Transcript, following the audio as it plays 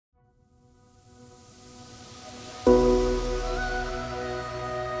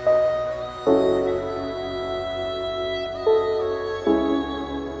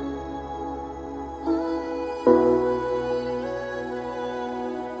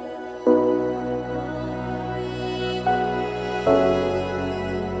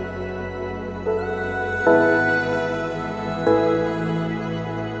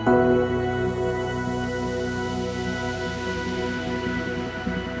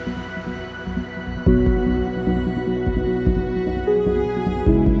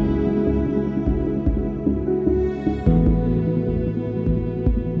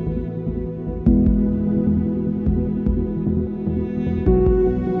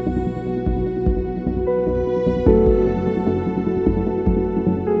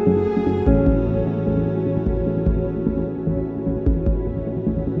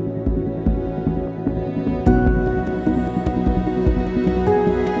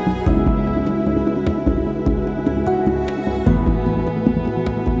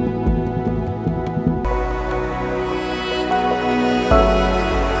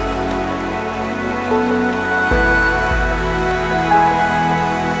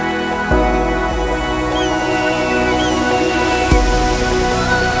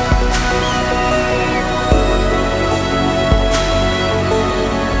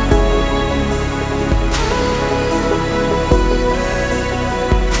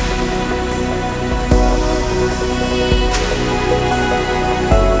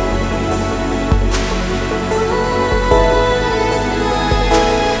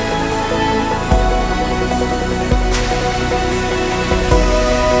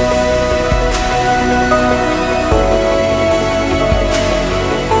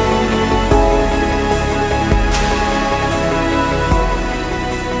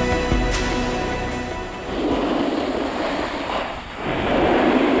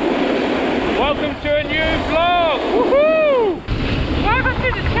welcome to a new vlog! Woohoo! Welcome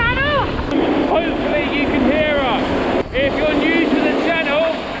to the channel! Hopefully you can hear us. If you're new to the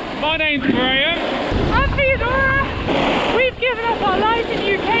channel, my name's Graham. I'm Theodora. We've given up our lives in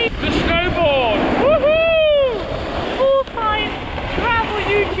the UK To snowboard! Woohoo! Full-time travel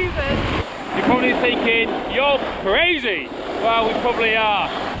YouTubers. You're probably thinking, you're crazy! Well, we probably are.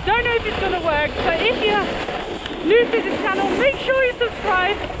 Don't know if it's gonna work, so if you're new to this channel, make sure you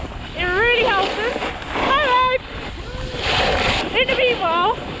subscribe. It really helps us. Hello! In the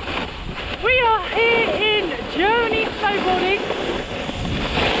meanwhile, we are here in Germany snowboarding.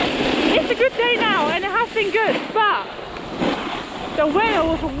 It's a good day now and it has been good, but the weather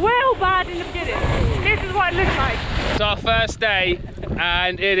was well bad in the beginning. This is what it looks like. It's our first day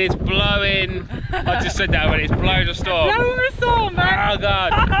and it is blowing. I just said that, but it's blowing a storm. Blowing a storm, man! Oh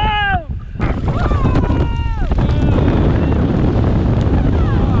God!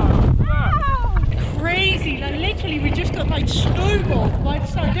 Crazy, like literally we just got like snowballed by the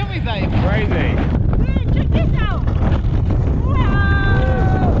snow, didn't we, babe? Crazy. Check this out!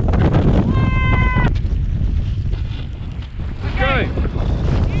 Wow! Let's go!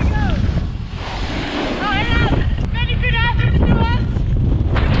 Here you go! Oh, yeah! Many good happens to us!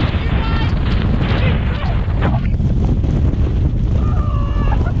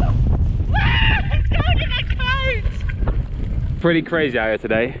 It's going in the clouds! Pretty crazy out here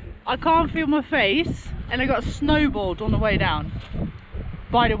today. I can't feel my face and I got snowballed on the way down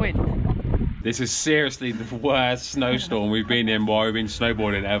by the wind. This is seriously the worst snowstorm we've been in while we've been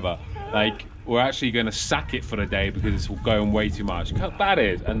snowboarding ever. Like, we're actually going to sack it for the day because it's going way too much. Look how bad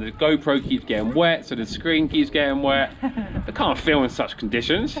it is. And the GoPro keeps getting wet, so the screen keeps getting wet. I can't film in such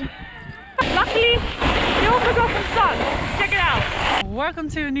conditions. Luckily, we also got some sun. Check it out. Welcome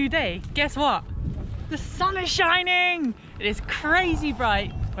to a new day. Guess what? The sun is shining. It is crazy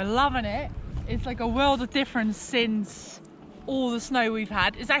bright. We're loving it. It's like a world of difference since all the snow we've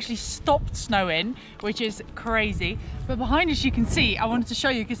had. It's actually stopped snowing, which is crazy. But behind us you can see, I wanted to show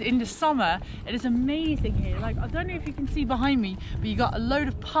you because in the summer it is amazing here. Like, I don't know if you can see behind me, but you got a load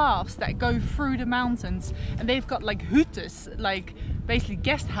of paths that go through the mountains and they've got like huttes, like basically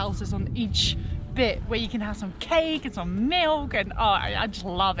guest houses on each bit where you can have some cake and some milk, and oh, I just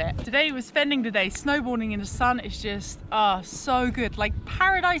love it. Today we're spending the day snowboarding in the sun. It's just so good. Like,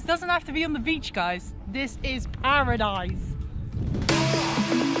 paradise doesn't have to be on the beach, guys. This is paradise.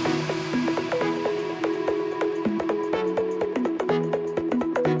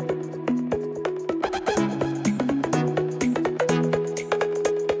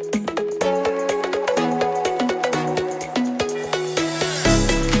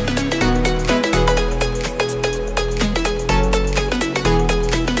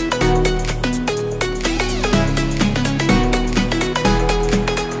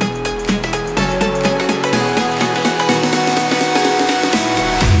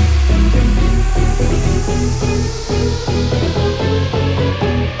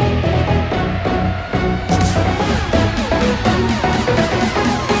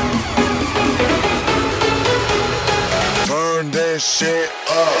 Shit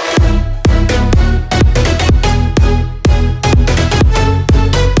up.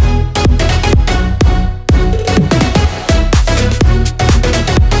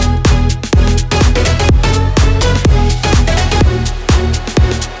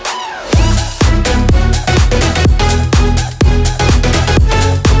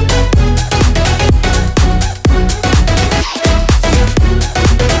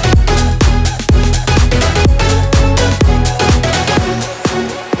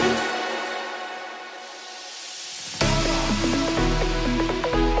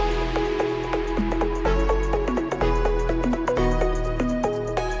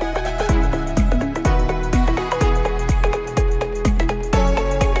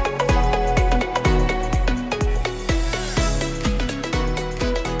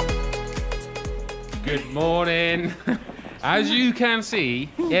 Good morning. As you can see,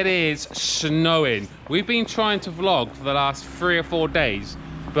 it is snowing. We've been trying to vlog for the last 3 or 4 days,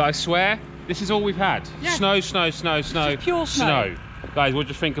 but I swear, this is all we've had. Yeah. Snow, snow, snow, snow, pure snow. Guys, what do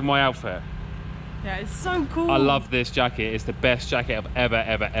you think of my outfit? Yeah, it's so cool. I love this jacket. It's the best jacket I've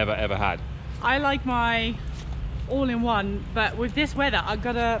ever had. I like my all-in-one, but with this weather, I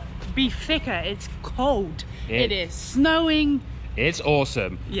gotta be thicker. It's cold. It is snowing. It's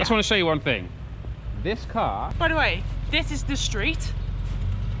awesome. Yeah. I just want to show you one thing. This car... By the way, this is the street.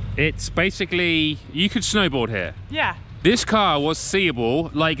 It's basically... You could snowboard here. Yeah. This car was seeable,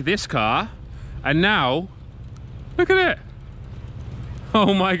 like this car, and now... Look at it.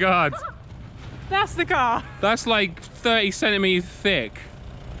 Oh my God. That's the car. That's like 30 centimeters thick.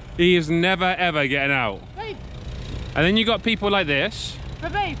 He is never ever getting out. Babe. And then you got people like this.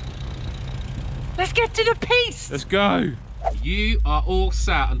 But babe, let's get to the piste. Let's go. You are all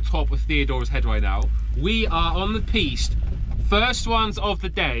sat on top of Theodora's head right now. We are on the piste. First ones of the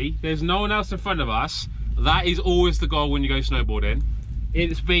day. There's no one else in front of us. That is always the goal when you go snowboarding.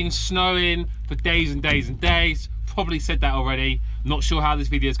 It's been snowing for days and days and days. Probably said that already. Not sure how this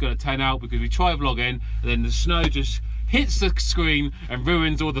video is going to turn out because we try vlogging and then the snow just hits the screen and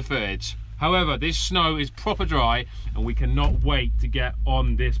ruins all the footage. However, this snow is proper dry and we cannot wait to get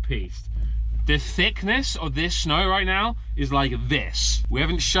on this piste. The thickness of this snow right now is like this. We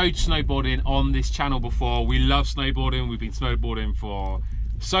haven't showed snowboarding on this channel before. We love snowboarding. We've been snowboarding for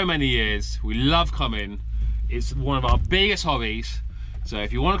so many years. We love coming. It's one of our biggest hobbies. So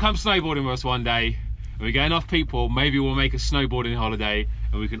if you want to come snowboarding with us one day, and we get enough people, maybe we'll make a snowboarding holiday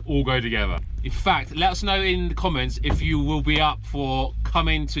and we can all go together. In fact, let us know in the comments if you will be up for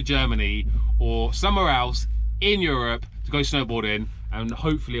coming to Germany or somewhere else in Europe to go snowboarding, and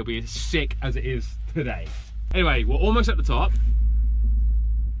hopefully it'll be as sick as it is today. Anyway, we're almost at the top.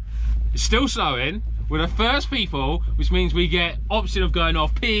 It's still snowing. We're the first people, which means we get option of going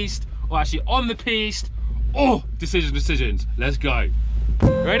off piste or actually on the piste. Oh, decisions. Let's go.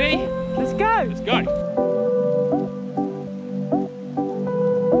 Ready? Let's go. Let's go.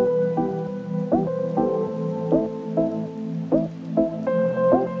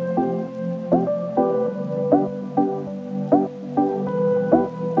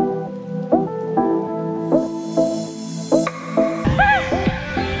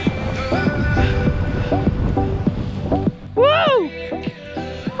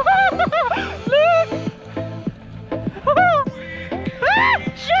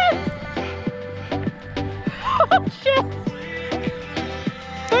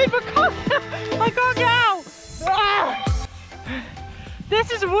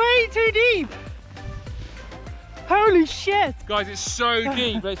 This is way too deep. Holy shit. Guys, it's so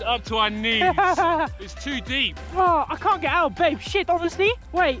deep, it's up to our knees. It's too deep. Oh, I can't get out, babe. Shit, honestly.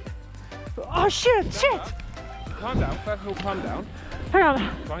 Wait. Oh, shit. Calm down, first of all, calm down. Hang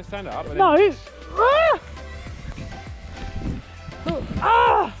on. Try and stand up. No.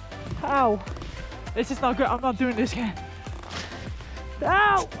 Ow. This is not good. I'm not doing this again.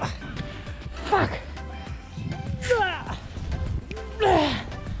 Ow. Fuck.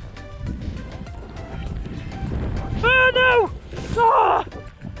 Oh no! Oh,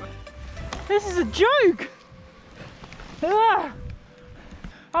 this is a joke!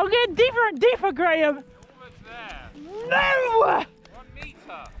 I'll get deeper and deeper, Graham! Almost there. No! 1 meter!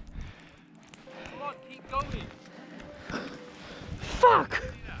 Come on, keep going! Fuck!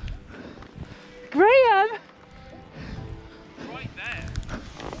 Graham! Right there!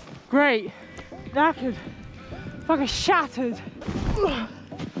 Great. Knackered. Fucking shattered.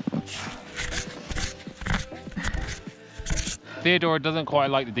 Theodora doesn't quite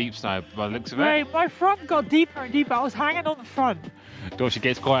like the deep snow by the looks of it. Mate, my front got deeper and deeper. I was hanging on the front. Dorsha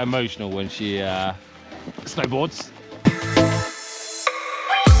gets quite emotional when she snowboards.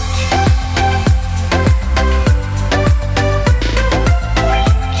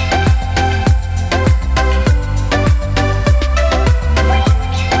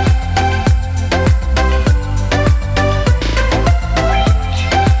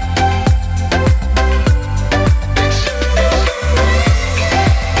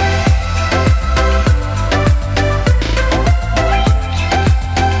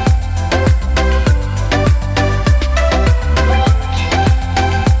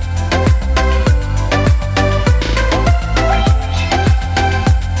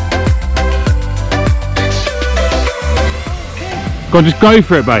 Go on, just go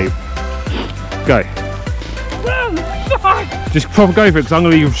for it, babe. Go. Fuck! Just proper go for it, because I'm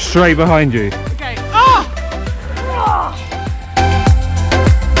going to be straight behind you. Okay. Ah!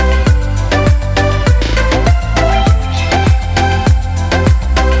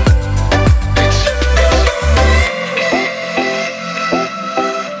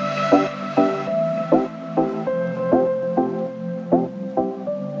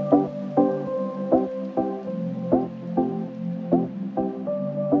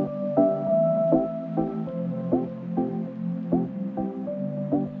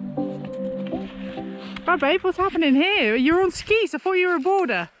 Right, babe, what's happening here? You're on skis. I thought you were a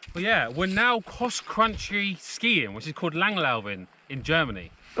boarder. Well, yeah, we're now cross-country skiing, which is called Langlaufen in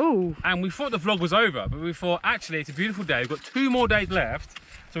Germany. Oh. And we thought the vlog was over, but we thought, actually, it's a beautiful day. We've got 2 more days left,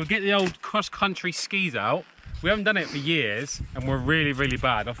 so we'll get the old cross-country skis out. We haven't done it for years, and we're really, really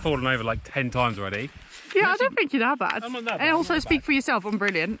bad. I've fallen over like 10 times already. Yeah, I don't think you're that bad. I'm not that bad. And also I'm not speak bad. for yourself, I'm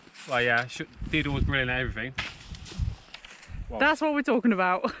brilliant. Well, yeah, Theodore was brilliant at everything. Well, that's what we're talking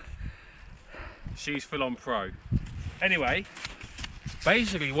about. She's full on pro. Anyway,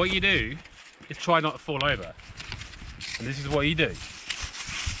 basically what you do is try not to fall over. And this is what you do.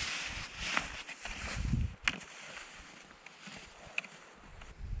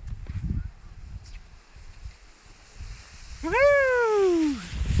 Woo!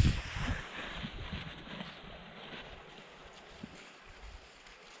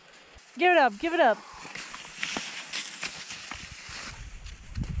 Give it up, give it up.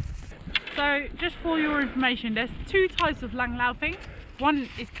 So, just for your information, there's two types of langlaufing. One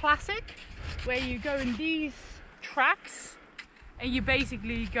is classic, where you go in these tracks and you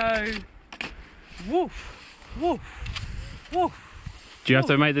basically go woof, woof, woof. Do you have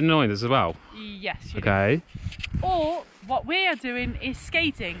to make the noise as well? Yes, you Okay. do. Or what we are doing is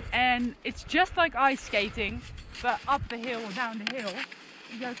skating, and it's just like ice skating, but up the hill or down the hill.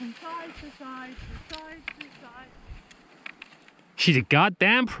 You go from side to side to side to side. She's a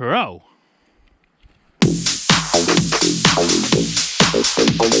goddamn pro.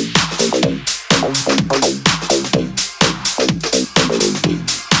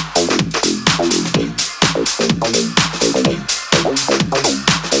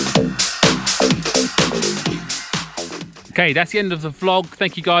 Okay, that's the end of the vlog.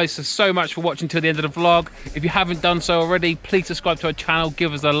 Thank you guys so much for watching till the end of the vlog. If you haven't done so already, please subscribe to our channel,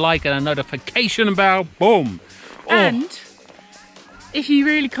 give us a like and a notification bell. Boom. And if you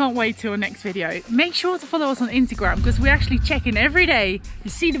really can't wait till our next video, make sure to follow us on Instagram, because we're actually checking every day to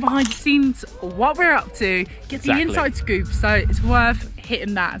see the behind the scenes, what we're up to, get the inside scoop. So it's worth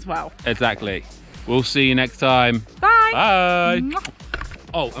hitting that as well. Exactly. We'll see you next time. Bye. Bye. Mwah.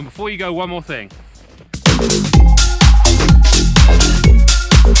 Oh, and before you go, one more thing.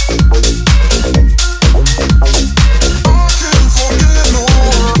 I can't forget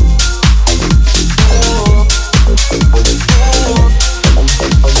no